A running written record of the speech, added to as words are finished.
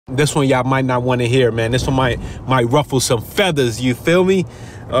This one y'all might not want to hear, man. This one might ruffle some feathers, you feel me?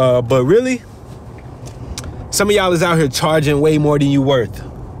 But really, some of y'all is out here charging way more than you worth.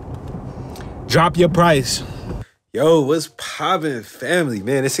 Drop your price. Yo, what's poppin', family?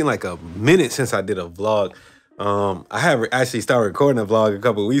 Man, it seemed like a minute since I did a vlog. I have actually started recording a vlog a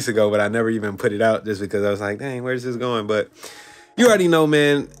couple of weeks ago, but I never even put it out just because I was like, dang, where's this going? But you already know,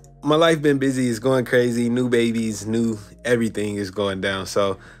 man, my life been busy. It's going crazy. New babies, new everything is going down.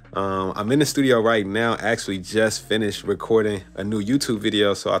 So I'm in the studio right now, actually just finished recording a new YouTube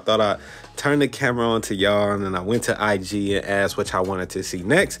video. So I thought I'd turn the camera on to y'all, and then I went to IG and asked what y'all wanted to see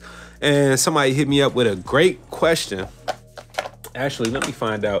next. And somebody hit me up with a great question. Actually, let me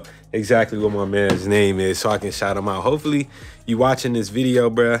find out exactly what my man's name is so I can shout him out. Hopefully you watching this video,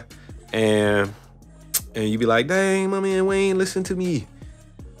 bruh, and you be like, dang, my man Wayne, listen to me.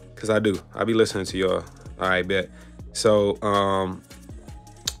 Cause I do. I be listening to y'all. All right, bet. So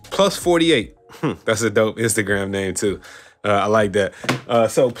plus 48. That's a dope Instagram name too. I like that.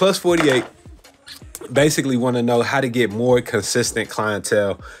 So plus 48 basically want to know how to get more consistent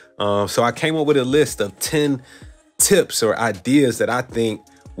clientele. So I came up with a list of 10 tips or ideas that I think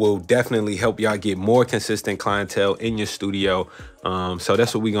will definitely help y'all get more consistent clientele in your studio. So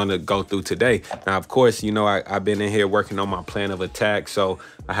that's what we're gonna go through today. Now, of course, you know, I've been in here working on my plan of attack. So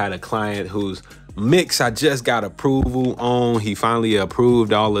I had a client whose mix I just got approval on. He finally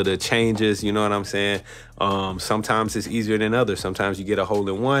approved all of the changes, you know what I'm saying? Sometimes it's easier than others. Sometimes you get a hole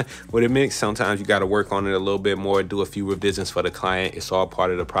in one with a mix. Sometimes you got to work on it a little bit more, do a few revisions for the client. It's all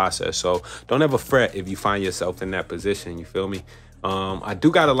part of the process. So don't ever fret if you find yourself in that position, you feel me? I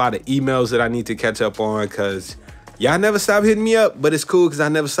do got a lot of emails that I need to catch up on because y'all never stop hitting me up, but it's cool because I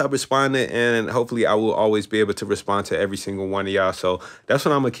never stop responding, and hopefully I will always be able to respond to every single one of y'all. So that's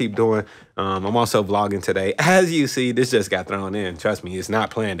what I'm gonna keep doing. I'm also vlogging today. As you see, this just got thrown in. Trust me, it's not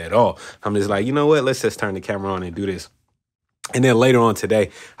planned at all. I'm just like, you know what? Let's just turn the camera on and do this. And then later on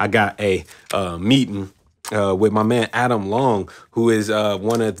today, I got a meeting with my man Adam Long, who is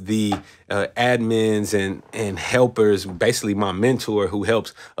one of the admins and helpers, basically my mentor, who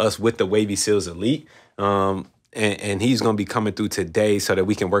helps us with the Wavy Seals Elite. And he's going to be coming through today so that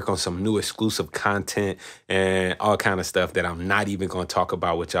we can work on some new exclusive content and all kind of stuff that I'm not even going to talk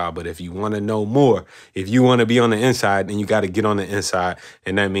about with y'all. But if you want to know more, if you want to be on the inside, then you got to get on the inside.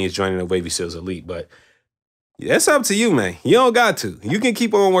 And that means joining the Wavy Seals Elite. But that's up to you, man. You don't got to. You can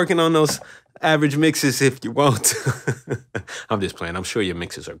keep on working on those average mixes if you want to. I'm just playing. I'm sure your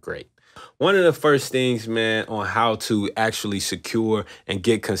mixes are great. One of the first things, man, on how to actually secure and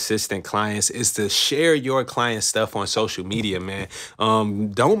get consistent clients is to share your client stuff on social media, man.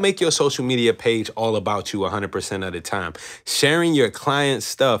 Don't make your social media page all about you 100% of the time. Sharing your client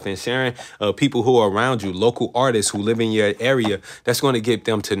stuff and sharing people who are around you, local artists who live in your area, that's going to get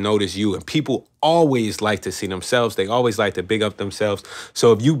them to notice you. And people always like to see themselves. They always like to big up themselves.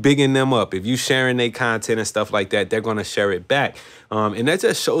 So if you bigging them up, if you sharing their content and stuff like that, they're going to share it back. And that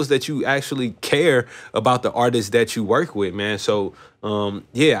just shows that you actually care about the artists that you work with, man. So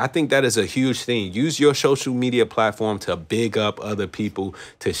yeah, I think that is a huge thing. Use your social media platform to big up other people,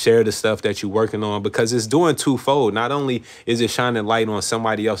 to share the stuff that you're working on, because it's doing twofold. Not only is it shining light on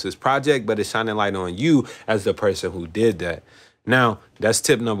somebody else's project, but it's shining light on you as the person who did that. Now, that's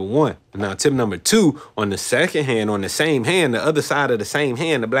tip number one. Now, tip number two, on the second hand, on the same hand, the other side of the same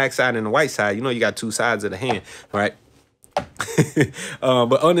hand, the black side and the white side, you know, you got two sides of the hand, right?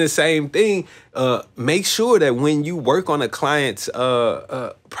 But on the same thing, make sure that when you work on a client's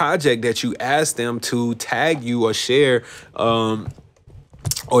project that you ask them to tag you or share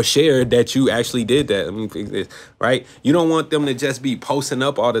that you actually did that. Let me fix this, right? You don't want them to just be posting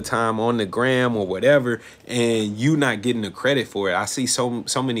up all the time on the gram or whatever and you not getting the credit for it. I see so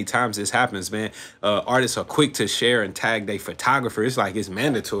many times this happens, man. Artists are quick to share and tag their photographer. It's like it's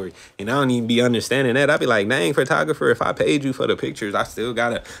mandatory. And I don't even be understanding that. I'd be like, dang, photographer, if I paid you for the pictures, I still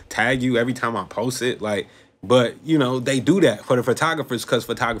gotta tag you every time I post it. Like, but, you know, they do that for the photographers because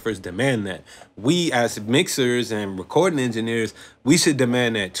photographers demand that. We as mixers and recording engineers, we should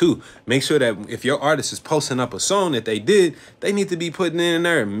demand that too. Make sure that if your artist is posting up a song that they did, they need to be putting it in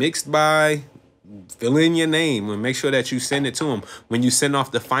there, mixed by, fill in your name, and make sure that you send it to them. When you send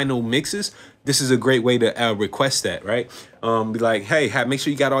off the final mixes, this is a great way to request that, right? Be like, hey, make sure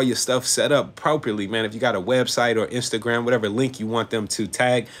you got all your stuff set up properly, man. If you got a website or Instagram, whatever link you want them to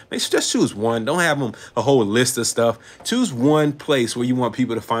tag, make sure just choose one. Don't have them a whole list of stuff. Choose one place where you want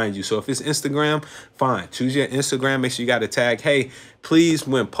people to find you. So if it's Instagram, fine. Choose your Instagram. Make sure you got a tag. Hey, please,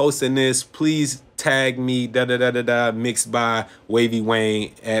 when posting this, please tag me, mixed by Wavy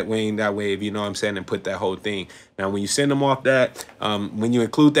Wayne at Wayne.wav, you know what I'm saying, and put that whole thing. Now, when you send them off that, when you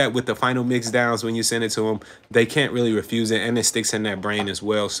include that with the final mix downs, when you send it to them, they can't really refuse it, and it sticks in their brain as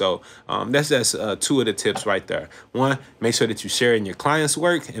well. So that's just 2 of the tips right there. 1, make sure that you're sharing your clients'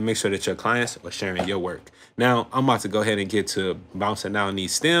 work, and make sure that your clients are sharing your work. Now, I'm about to go ahead and get to bouncing down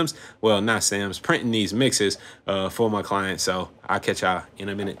these stems. Well, not stems, printing these mixes for my clients. So I'll catch y'all in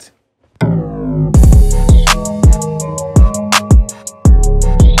a minute.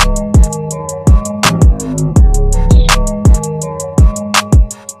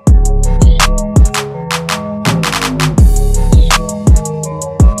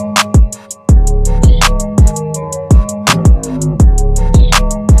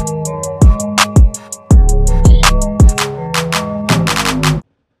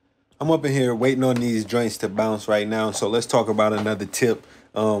 I'm up in here waiting on these joints to bounce right now. So let's talk about another tip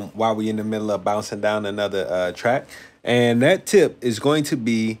while we're in the middle of bouncing down another track. And that tip is going to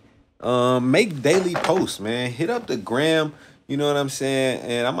be make daily posts, man. Hit up the gram, you know what I'm saying?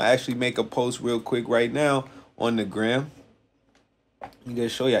 And I'm going to actually make a post real quick right now on the gram. Let me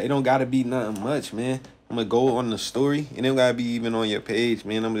just show you. It don't got to be nothing much, man. I'm going to go on the story. It don't got to be even on your page,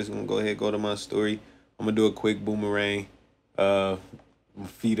 man. I'm just going to go ahead, go to my story. I'm going to do a quick boomerang.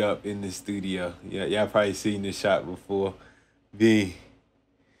 Feet up in the studio. Yeah, y'all probably seen this shot before. B.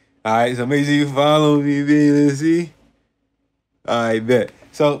 All right, so make sure you follow me, B. Let's see. All right, bet.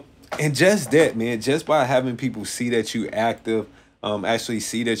 So, and just that, man, just by having people see that you active, actually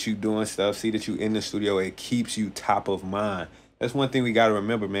see that you doing stuff, see that you in the studio, it keeps you top of mind. That's one thing we got to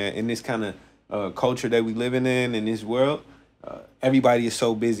remember, man. In this kind of culture that we living in this world, everybody is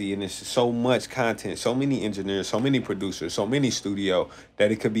so busy, and there's so much content, so many engineers, so many producers, so many studio,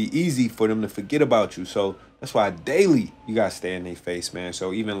 that it could be easy for them to forget about you. So that's why daily you gotta stay in their face, man.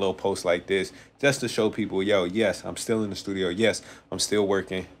 So even little posts like this, just to show people, yo, yes, I'm still in the studio. Yes, I'm still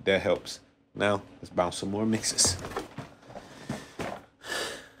working. That helps. Now let's bounce some more mixes.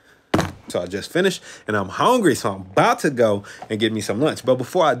 So I just finished and I'm hungry, so I'm about to go and get me some lunch. But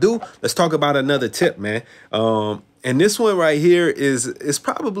before I do, let's talk about another tip, man. And this one right here is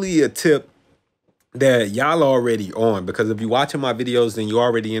probably a tip that y'all already on, because if you're watching my videos, then you're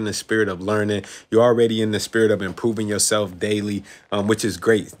already in the spirit of learning. You're already in the spirit of improving yourself daily, which is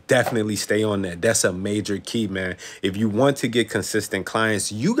great. Definitely stay on that. That's a major key, man. If you want to get consistent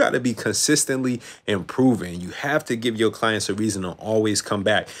clients, you got to be consistently improving. You have to give your clients a reason to always come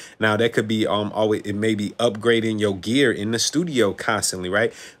back. Now, that could be always, it may be upgrading your gear in the studio constantly,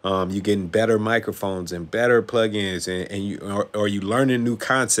 right? You're getting better microphones and better plugins, and you learning new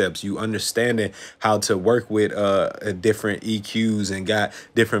concepts. You understanding how to work with different EQs and got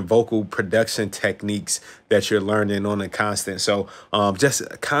different vocal production techniques that you're learning on a constant. So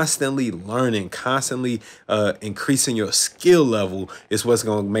just constantly learning, constantly increasing your skill level is what's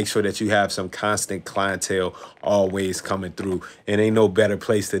going to make sure that you have some constant clientele always coming through. And ain't no better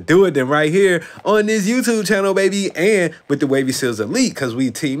place to do it than right here on this YouTube channel, baby, and with the Wavy Seals Elite, because we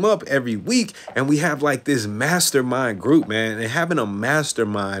team up every week and we have like this mastermind group, man. And having a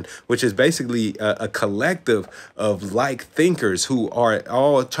mastermind, which is basically a collective of like thinkers who are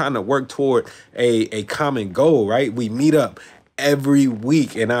all trying to work toward a common goal, right? We meet up every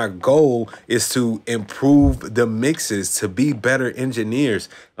week and our goal is to improve the mixes, to be better engineers.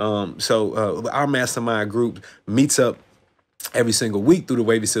 So our mastermind group meets up every single week through the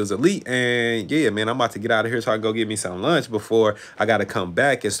Wavy Seals Elite. And yeah, man, I'm about to get out of here so I can go get me some lunch before I got to come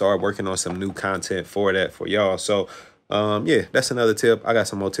back and start working on some new content for that for y'all. So yeah, that's another tip. I got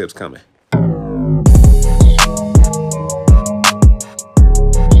some more tips coming.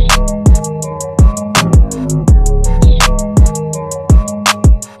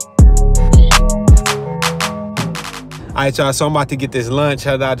 All right, y'all, so I'm about to get this lunch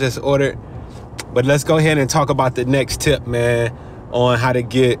that I just ordered. But let's go ahead and talk about the next tip, man, on how to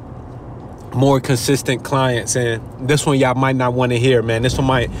get more consistent clients. And this one y'all might not want to hear, man. This one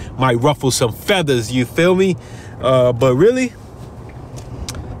might ruffle some feathers, you feel me? But really,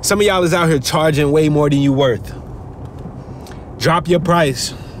 some of y'all is out here charging way more than you worth. Drop your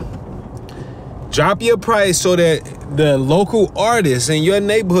price. Drop your price so that the local artists in your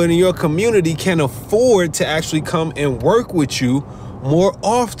neighborhood and your community can afford to actually come and work with you more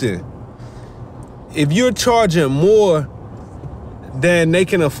often. If you're charging more than they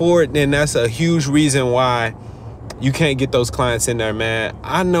can afford, then that's a huge reason why you can't get those clients in there, man.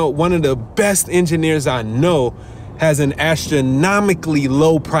 I know one of the best engineers I know has an astronomically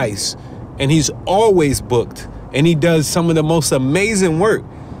low price, and he's always booked, and he does some of the most amazing work.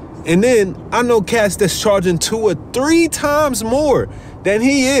 And then I know cats that's charging 2 or 3 times more than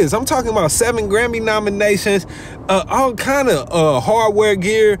he is. I'm talking about 7 Grammy nominations, all kind of hardware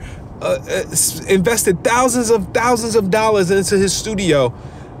gear, invested thousands of dollars into his studio,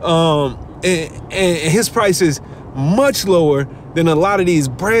 and his price is much lower than a lot of these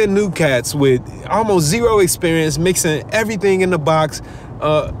brand new cats with almost zero experience, mixing everything in the box.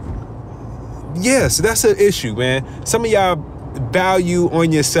 Yes, that's an issue, man. Some of y'all value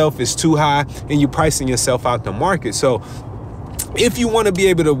on yourself is too high and you're pricing yourself out the market. So if you want to be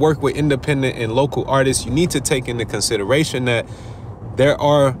able to work with independent and local artists, you need to take into consideration that there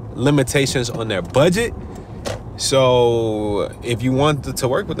are limitations on their budget. So if you want to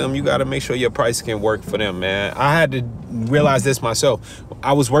work with them, you got to make sure your price can work for them, man. I had to realize this myself.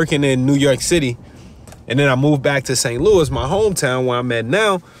 I was working in New York City, and then I moved back to St. Louis, my hometown where I'm at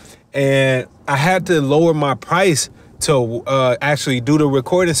now, and I had to lower my price to actually do the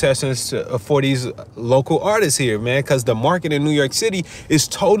recording sessions for these local artists here, man, because the market in New York City is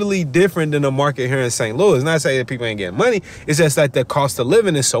totally different than the market here in St. Louis. Not saying that people ain't getting money, it's just like the cost of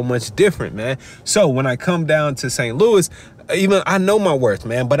living is so much different, man. So when I come down to St. Louis, even I know my worth,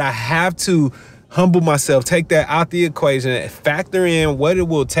 man, but I have to humble myself, take that out the equation, factor in what it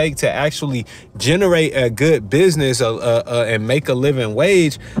will take to actually generate a good business and make a living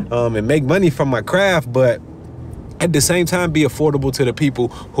wage, and make money from my craft, but at the same time be affordable to the people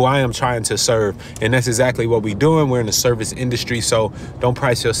who I am trying to serve. And that's exactly what we're doing. We're in the service industry, so don't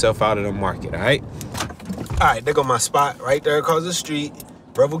price yourself out of the market, all right? All right, there go my spot right there across the street,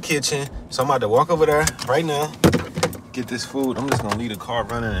 Rebel Kitchen. So I'm about to walk over there right now, get this food. I'm just gonna leave the car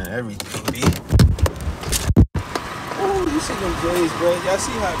running and everything, B. Oh, you see them J's, bro. Y'all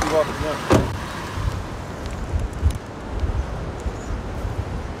see how I be walking up?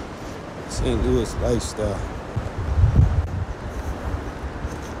 St. Louis lifestyle.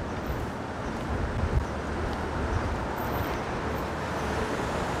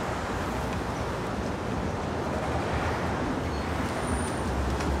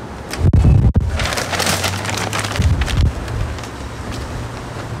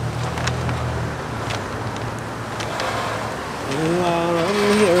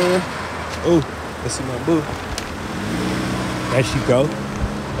 Oh, let's see my boo. There she go.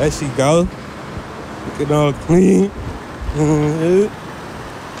 There she go. Look at all clean.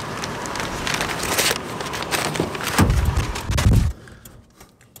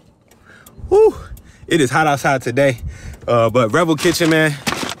 Woo! It is hot outside today. But Rebel Kitchen, man,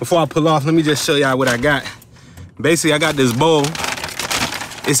 before I pull off, let me just show y'all what I got. Basically, I got this bowl.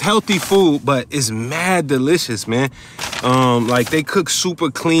 It's healthy food, but it's mad delicious, man. Like they cook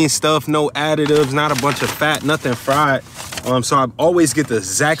super clean stuff, no additives, not a bunch of fat, nothing fried. So I always get the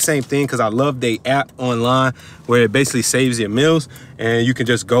exact same thing because I love their app online where it basically saves your meals and you can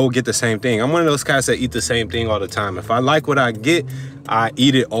just go get the same thing. I'm one of those guys that eat the same thing all the time. If I like what I get, I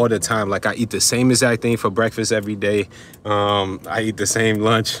eat it all the time. Like I eat the same exact thing for breakfast every day. I eat the same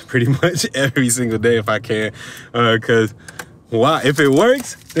lunch pretty much every single day if I can, because wow, if it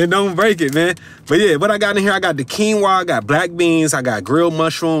works, then don't break it, man. But yeah, what I got in here, I got the quinoa, I got black beans, I got grilled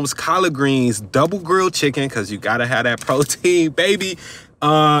mushrooms, collard greens, double grilled chicken, because you gotta have that protein, baby.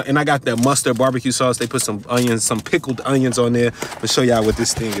 And I got that mustard barbecue sauce. They put some onions, some pickled onions on there. I'll show y'all what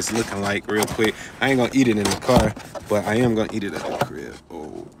this thing is looking like real quick. I ain't gonna eat it in the car, but I am gonna eat it at the crib.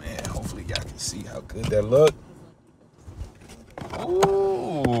 Oh man, hopefully y'all can see how good that look.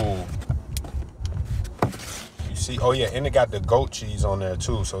 Ooh. See, oh yeah, and it got the goat cheese on there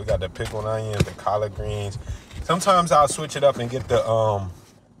too. So we got the pickled onions, the collard greens. Sometimes I'll switch it up and get the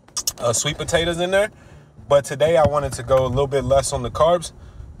sweet potatoes in there. But today I wanted to go a little bit less on the carbs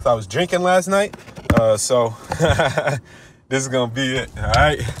because I was drinking last night. So this is gonna be it, all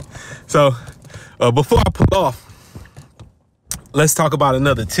right? So before I pull off, let's talk about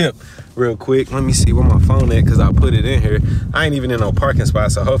another tip real quick. Let me see where my phone at because I put it in here. I ain't even in no parking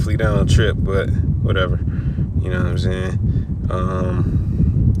spot, so hopefully they don't trip, but whatever. You know what I'm saying?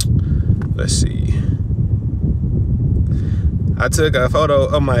 Let's see. I took a photo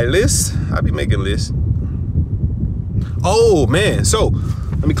of my list. I be making lists. Oh, man. So,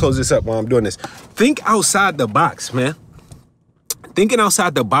 let me close this up while I'm doing this. Think outside the box, man. Thinking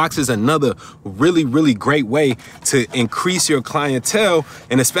outside the box is another really, really great way to increase your clientele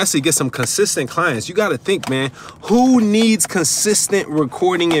and especially get some consistent clients. You got to think, man, who needs consistent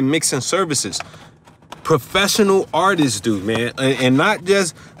recording and mixing services? Professional artists do, man, and not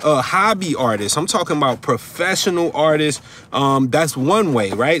just hobby artists. I'm talking about professional artists. That's one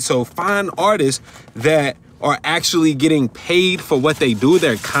way, right? So find artists that are actually getting paid for what they do.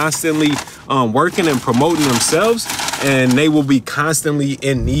 They're constantly working and promoting themselves. and they will be constantly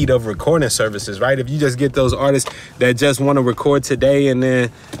in need of recording services, right? If you just get those artists that just want to record today and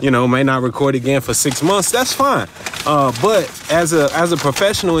then, you know, may not record again for 6 months, that's fine. But as a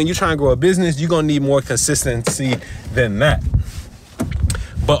professional and you trying to grow a business, you're gonna need more consistency than that.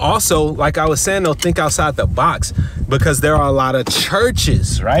 But also, like I was saying, though, think outside the box, because there are a lot of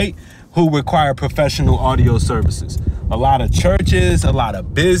churches, right, who require professional audio services. A lot of churches, a lot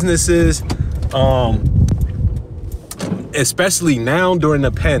of businesses, especially now during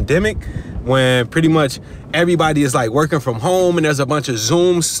the pandemic, when pretty much everybody is like working from home and there's a bunch of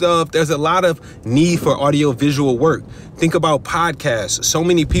Zoom stuff. There's a lot of need for audio visual work. Think about podcasts. So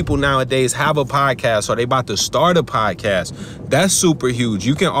many people nowadays have a podcast or they about to start a podcast. That's super huge.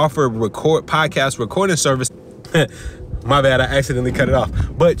 You can offer podcast recording service. My bad, I accidentally cut it off.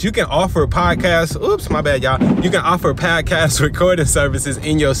 But you can offer podcast, oops, my bad, y'all. You can offer podcast recording services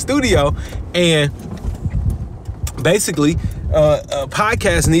in your studio, and basically, a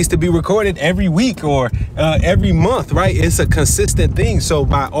podcast needs to be recorded every week or every month, right? It's a consistent thing. So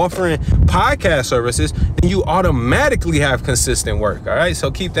by offering podcast services, then you automatically have consistent work, all right?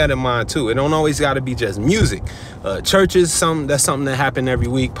 So keep that in mind too. It don't always got to be just music. Churches, that's something that happen every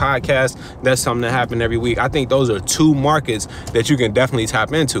week. Podcasts, that's something that happen every week. I think those are two markets that you can definitely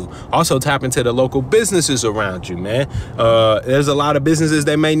tap into. Also tap into the local businesses around you, man. There's a lot of businesses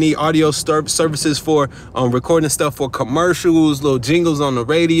that may need audio services for recording stuff for commercials, little jingles on the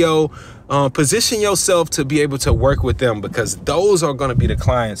radio. Position yourself to be able to work with them, because those are going to be the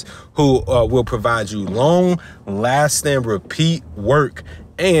clients who will provide you long lasting repeat work,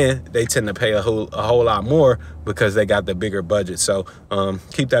 and they tend to pay a whole lot more because they got the bigger budget. So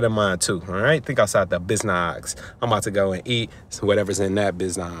keep that in mind too. All right, think outside the business. I'm about to go and eat whatever's in that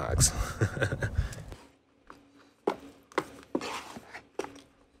business.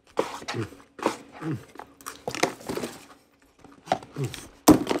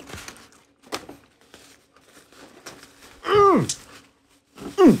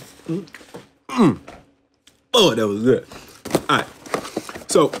 Oh, that was good. All right,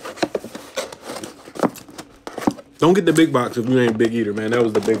 so don't get the big box if you ain't a big eater, man. That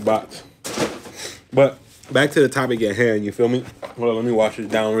was the big box. But back to the topic at hand, you feel me? Well, let me wash it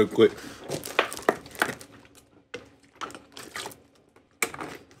down real quick.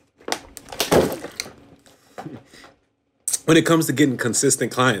 When it comes to getting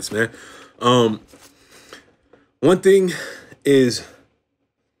consistent clients, man, one thing that's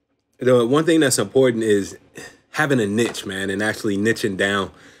important is having a niche, man, and actually niching down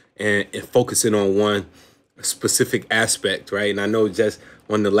and focusing on one specific aspect, right? And I know just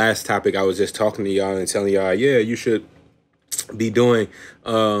on the last topic, I was just talking to y'all and telling y'all, yeah, you should be doing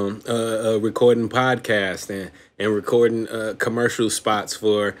recording podcasts and recording commercial spots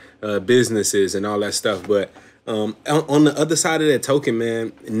for businesses and all that stuff. But on the other side of that token,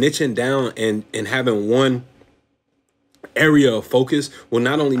 man, niching down and having one area of focus will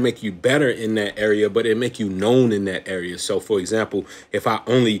not only make you better in that area, but it make you known in that area. So for example, if I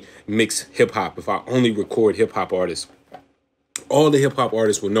only mix hip hop, if I only record hip hop artists, all the hip hop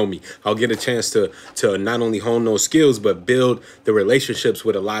artists will know me. I'll get a chance to not only hone those skills, but build the relationships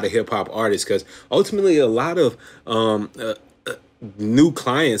with a lot of hip hop artists. Because ultimately, a lot of new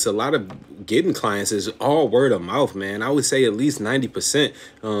clients, a lot of getting clients is all word of mouth, man. I would say at least 90%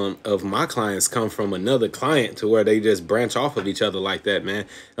 of my clients come from another client, to where they just branch off of each other like that, man.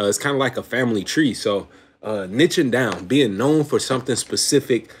 It's kind of like a family tree. So niching down, being known for something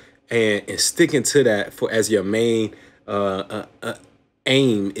specific and sticking to that as your main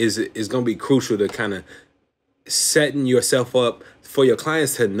aim is going to be crucial to kind of setting yourself up for your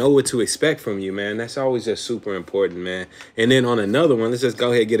clients to know what to expect from you, man. That's always just super important, man. And then on another one, let's just go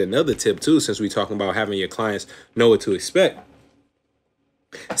ahead and get another tip too, since we're talking about having your clients know what to expect.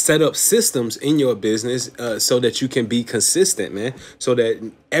 Set up systems in your business so that you can be consistent, man. So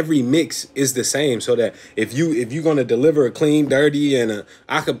that every mix is the same. So that if you're gonna deliver a clean, dirty, and a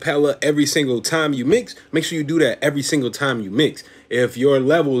acapella every single time you mix, make sure you do that every single time you mix. If your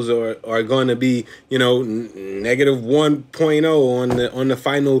levels are going to be, you know, negative 1.0 on the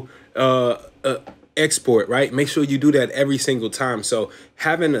final export, right? Make sure you do that every single time. So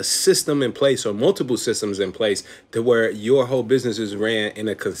having a system in place, or multiple systems in place, to where your whole business is ran in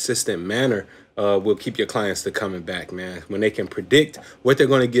a consistent manner will keep your clients to coming back, man. When they can predict what they're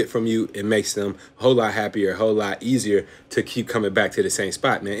going to get from you, it makes them a whole lot happier, a whole lot easier to keep coming back to the same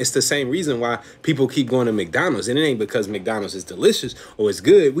spot, man. It's the same reason why people keep going to McDonald's. And it ain't because McDonald's is delicious or it's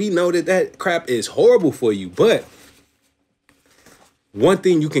good. We know that crap is horrible for you, but one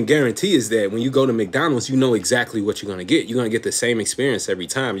thing you can guarantee is that when you go to McDonald's, you know exactly what you're going to get. You're going to get the same experience every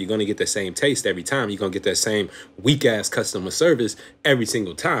time. You're going to get the same taste every time. You're going to get that same weak-ass customer service every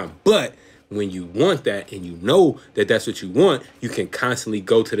single time. But when you want that and you know that that's what you want, you can constantly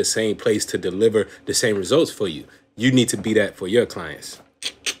go to the same place to deliver the same results for you. You need to be that for your clients.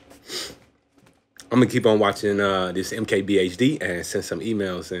 I'm going to keep on watching this MKBHD and send some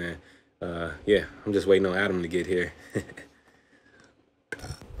emails. And yeah, I'm just waiting on Adam to get here.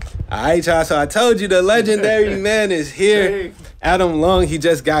 All right, y'all. So I told you the legendary man is here. Hey. Adam Long, he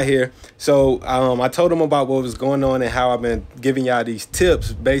just got here. So I told him about what was going on and how I've been giving y'all these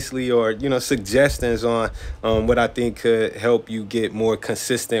tips, basically, or, you know, suggestions on what I think could help you get more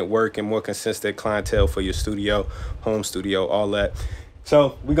consistent work and more consistent clientele for your studio, home studio, all that.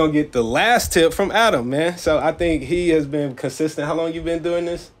 So we're going to get the last tip from Adam, man. So I think he has been consistent. How long you been doing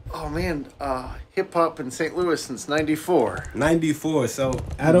this? Oh, man, hip-hop in St. Louis since 94. 94. So,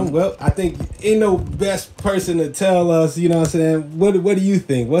 Adam, well, I think ain't no best person to tell us, you know what I'm saying? What do you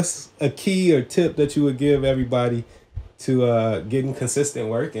think? What's a key or tip that you would give everybody to getting consistent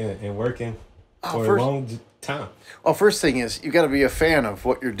work and working for a long time? Well, first thing is you got to be a fan of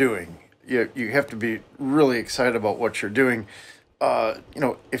what you're doing. You have to be really excited about what you're doing. You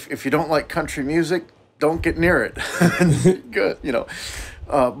know, if you don't like country music, don't get near it. Good, you know.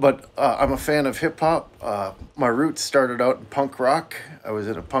 But I'm a fan of hip-hop. My roots started out in punk rock. I was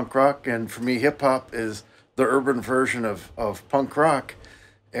in a punk rock, and for me, hip-hop is the urban version of punk rock.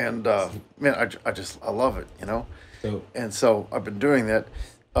 And, man, I love it, you know? And so I've been doing that.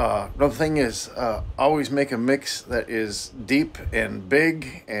 Another thing is always make a mix that is deep and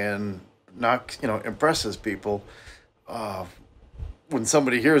big and impresses people. When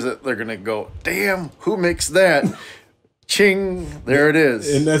somebody hears it, they're going to go, damn, who mixed that? Ching, there it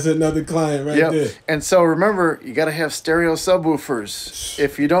is. And that's another client right there. And so remember, you got to have stereo subwoofers.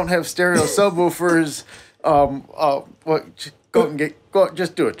 If you don't have stereo subwoofers,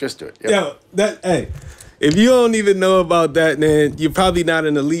 just do it. Yep. Yo, hey, if you don't even know about that, then you're probably not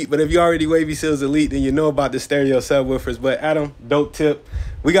an elite. But if you're already Wavy Seals Elite, then you know about the stereo subwoofers. But Adam, dope tip.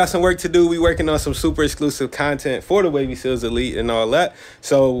 We got some work to do. We working on some super exclusive content for the Wavy Seals Elite and all that.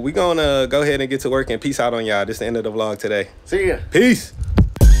 So we gonna go ahead and get to work and peace out on y'all. This is the end of the vlog today. See ya. Peace.